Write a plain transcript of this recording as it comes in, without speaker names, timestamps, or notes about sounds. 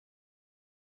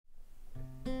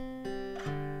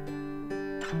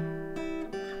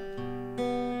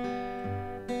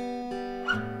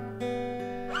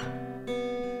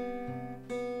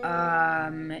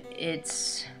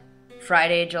It's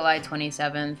Friday, July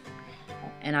 27th,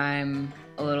 and I'm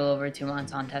a little over 2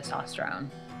 months on testosterone.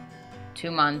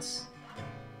 2 months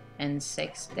and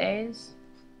 6 days.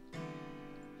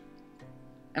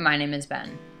 And my name is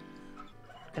Ben,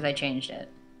 because I changed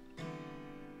it.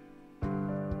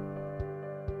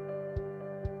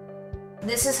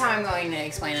 This is how I'm going to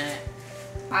explain it.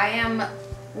 I am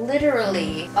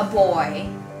literally a boy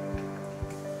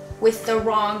with the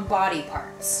wrong body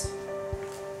parts.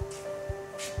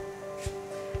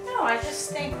 No, I just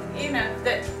think,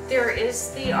 that there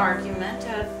is the argument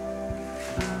of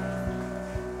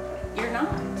you're not.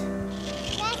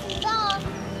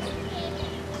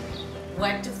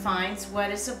 What defines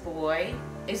what is a boy?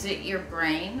 Is it your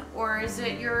brain or is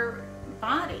it your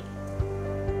body?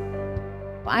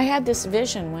 I had this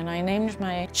vision when I named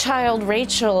my child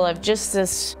Rachel of just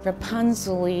this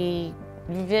Rapunzel-y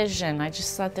vision. I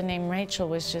just thought the name Rachel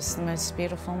was just the most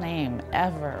beautiful name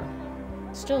ever.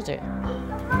 Still do.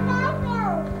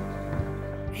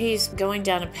 He's going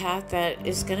down a path that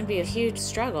is going to be a huge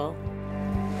struggle.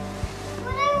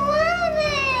 But I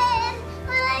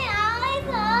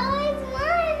always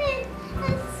wanted a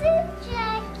suit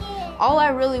jacket. All I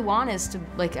really want is to,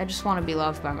 I just want to be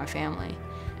loved by my family.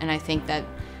 And I think that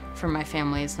for my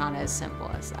family, it's not as simple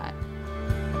as that.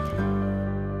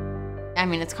 I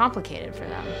mean, it's complicated for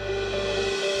them.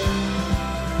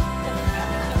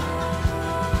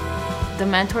 The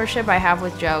mentorship I have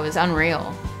with Joe is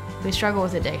unreal. We struggle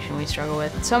with addiction, we struggle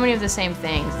with so many of the same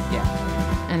things.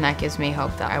 Yeah. And that gives me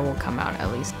hope that I will come out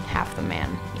at least half the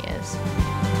man he is.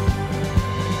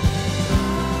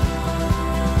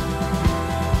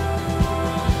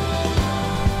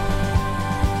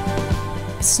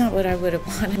 It's not what I would have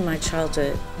wanted my child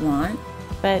to want,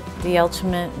 but the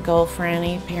ultimate goal for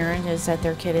any parent is that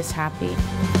their kid is happy.